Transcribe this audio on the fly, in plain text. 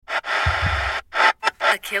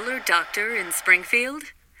killer doctor in Springfield?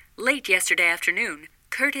 Late yesterday afternoon,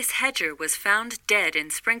 Curtis Hedger was found dead in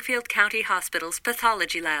Springfield County Hospital's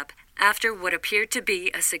pathology lab after what appeared to be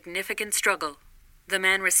a significant struggle. The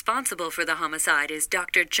man responsible for the homicide is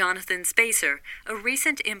Dr. Jonathan Spacer, a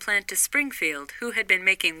recent implant to Springfield who had been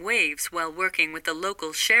making waves while working with the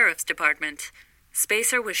local sheriff's department.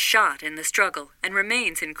 Spacer was shot in the struggle and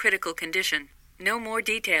remains in critical condition. No more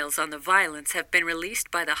details on the violence have been released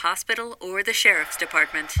by the hospital or the sheriff's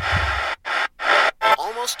department.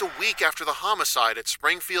 Almost a week after the homicide at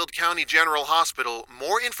Springfield County General Hospital,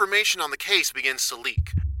 more information on the case begins to leak.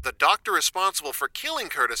 The doctor responsible for killing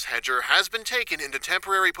Curtis Hedger has been taken into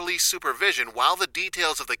temporary police supervision while the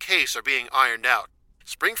details of the case are being ironed out.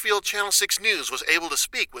 Springfield Channel 6 News was able to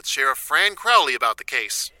speak with Sheriff Fran Crowley about the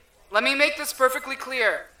case. Let me make this perfectly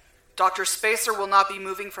clear. Dr. Spacer will not be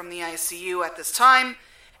moving from the ICU at this time,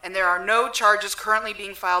 and there are no charges currently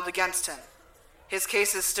being filed against him. His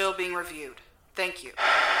case is still being reviewed. Thank you.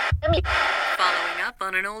 Following up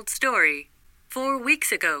on an old story. 4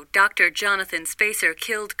 weeks ago, Dr. Jonathan Spacer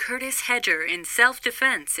killed Curtis Hedger in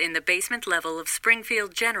self-defense in the basement level of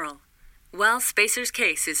Springfield General. While Spacer's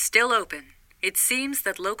case is still open, it seems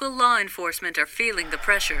that local law enforcement are feeling the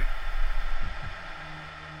pressure.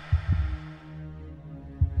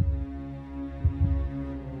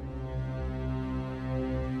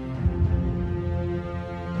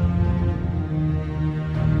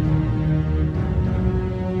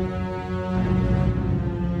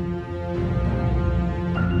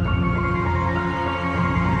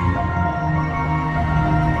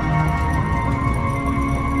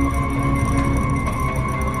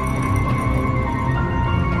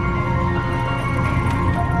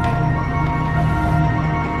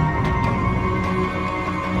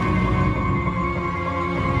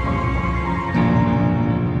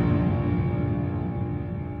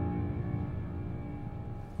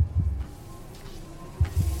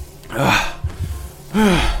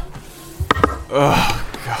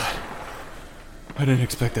 Oh, God. I didn't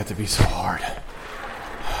expect that to be so hard.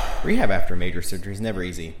 Rehab after major surgery is never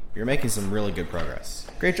easy. You're making some really good progress.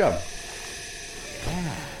 Great job.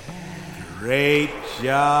 Great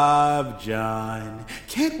job, John.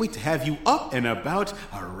 Can't wait to have you up and about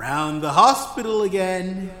around the hospital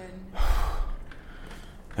again.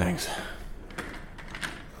 Thanks.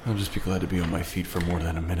 I'll just be glad to be on my feet for more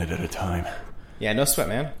than a minute at a time. Yeah, no sweat,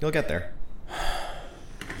 man. You'll get there.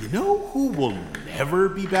 You know who will never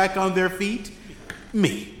be back on their feet?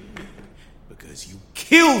 Me. Because you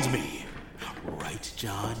killed me. Right,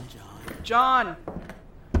 John? John!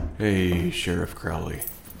 Hey, Sheriff Crowley.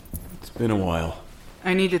 It's been a while.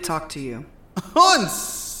 I need to talk to you. On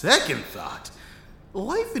second thought,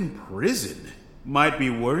 life in prison might be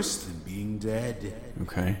worse than being dead.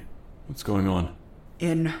 Okay. What's going on?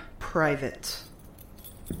 In private.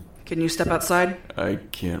 Can you step outside? I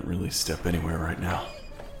can't really step anywhere right now.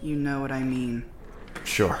 You know what I mean.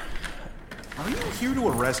 Sure. Are you here to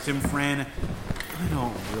arrest him, Fran? I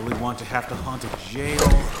don't really want to have to haunt a jail.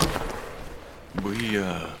 We,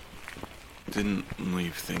 didn't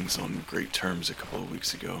leave things on great terms a couple of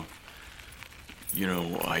weeks ago. You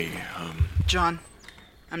know, John,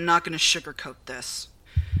 I'm not going to sugarcoat this.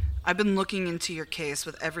 I've been looking into your case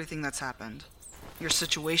with everything that's happened. Your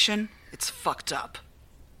situation, it's fucked up.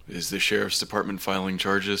 Is the sheriff's department filing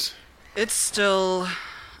charges? It's still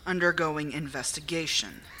undergoing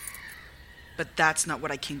investigation. But that's not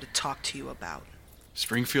what I came to talk to you about.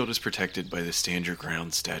 Springfield is protected by the Stand Your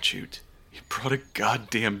Ground statute. You brought a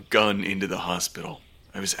goddamn gun into the hospital.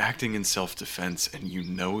 I was acting in self-defense, and you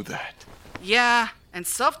know that. Yeah, and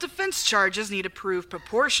self-defense charges need to prove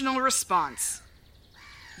proportional response.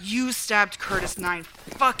 You stabbed Curtis 9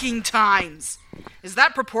 fucking times. Is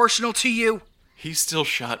that proportional to you? He still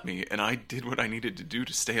shot me, and I did what I needed to do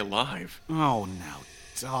to stay alive. Oh, now,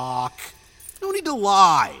 Doc. No need to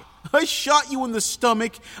lie. I shot you in the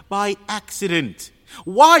stomach by accident,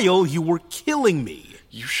 while you were killing me.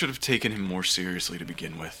 You should have taken him more seriously to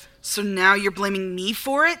begin with. So now you're blaming me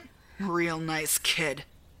for it? Real nice kid.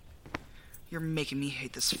 You're making me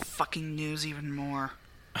hate this fucking news even more.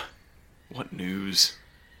 What news?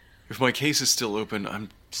 If my case is still open, I'm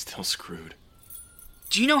still screwed.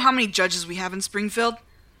 Do you know how many judges we have in Springfield?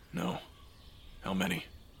 No. How many?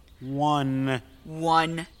 One,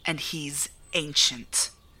 and he's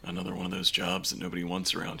ancient. Another one of those jobs that nobody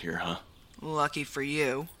wants around here, huh? Lucky for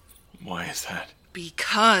you. Why is that?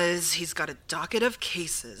 Because he's got a docket of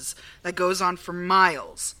cases that goes on for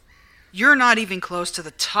miles. You're not even close to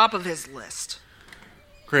the top of his list.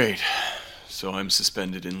 Great. So I'm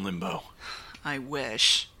suspended in limbo. I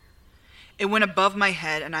wish. It went above my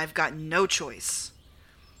head and I've got no choice.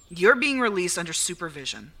 You're being released under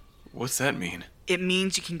supervision. What's that mean? It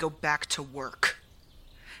means you can go back to work.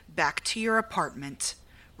 Back to your apartment.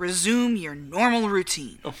 Resume your normal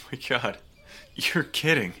routine. Oh my god. You're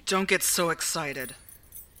kidding. Don't get so excited.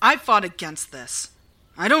 I fought against this.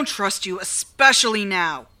 I don't trust you, especially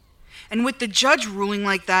now. And with the judge ruling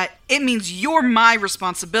like that, it means you're my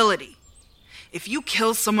responsibility. If you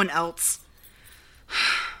kill someone else,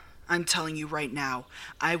 I'm telling you right now,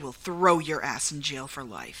 I will throw your ass in jail for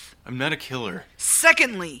life. I'm not a killer.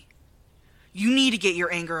 Secondly, you need to get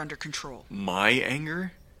your anger under control. My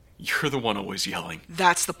anger? You're the one always yelling.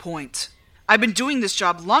 That's the point. I've been doing this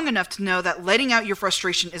job long enough to know that letting out your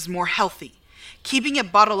frustration is more healthy. Keeping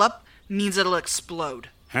it bottled up means it'll explode.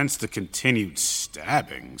 Hence the continued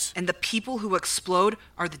stabbings. And the people who explode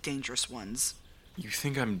are the dangerous ones. You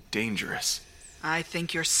think I'm dangerous? I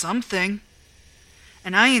think you're something.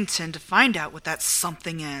 And I intend to find out what that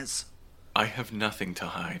something is. I have nothing to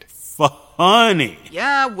hide. Funny.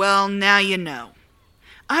 Yeah, well, now you know.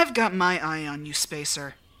 I've got my eye on you,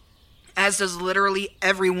 Spacer. As does literally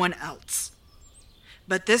everyone else.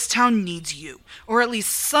 But this town needs you, or at least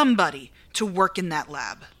somebody, to work in that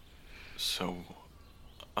lab. So,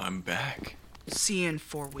 I'm back. See you in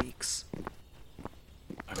 4 weeks.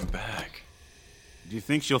 I'm back. Do you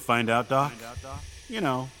think she'll find out, Doc? You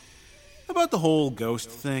know, about the whole ghost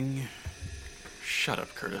thing. Shut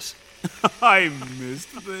up, Curtis. I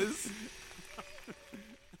missed this.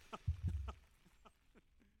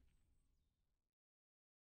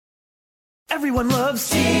 Everyone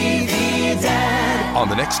loves TV Dad. On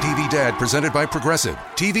the next TV Dad, presented by Progressive,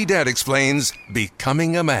 TV Dad explains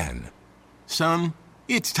Becoming a Man. Son,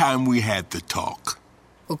 it's time we had the talk.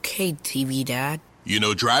 Okay, TV Dad. You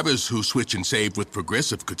know, drivers who switch and save with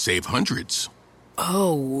Progressive could save hundreds.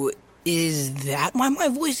 Oh, is that why my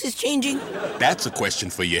voice is changing? That's a question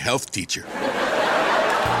for your health teacher.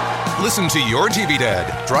 Listen to your TV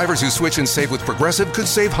Dad. Drivers who switch and save with Progressive could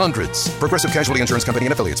save hundreds. Progressive Casualty Insurance Company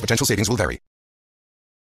and affiliates. Potential savings will vary.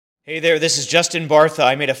 Hey there, this is Justin Bartha.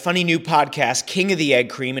 I made a funny new podcast, King of the Egg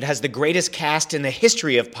Cream. It has the greatest cast in the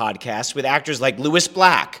history of podcasts with actors like Louis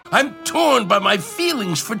Black. I'm torn by my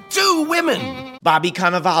feelings for two women. Bobby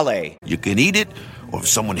Cannavale. You can eat it, or if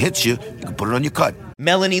someone hits you, you can put it on your cut.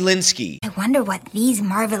 Melanie Linsky. I wonder what these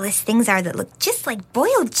marvelous things are that look just like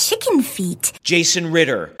boiled chicken feet. Jason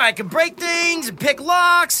Ritter. I can break things and pick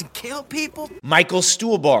locks and kill people. Michael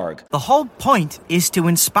Stuhlbarg. The whole point is to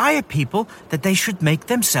inspire people that they should make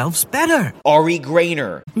themselves better. Ari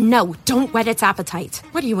Grainer. No, don't whet its appetite.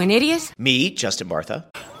 What are you, an idiot? Me, Justin Bartha.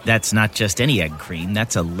 That's not just any egg cream,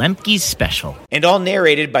 that's a Lemke's special. And all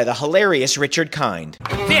narrated by the hilarious Richard Kind.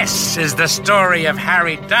 This is the story of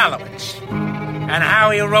Harry Dalowitz and how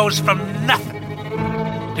he rose from nothing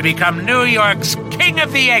to become New York's King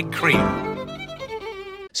of the Egg Cream.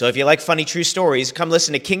 So if you like funny true stories, come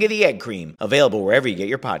listen to King of the Egg Cream, available wherever you get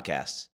your podcasts.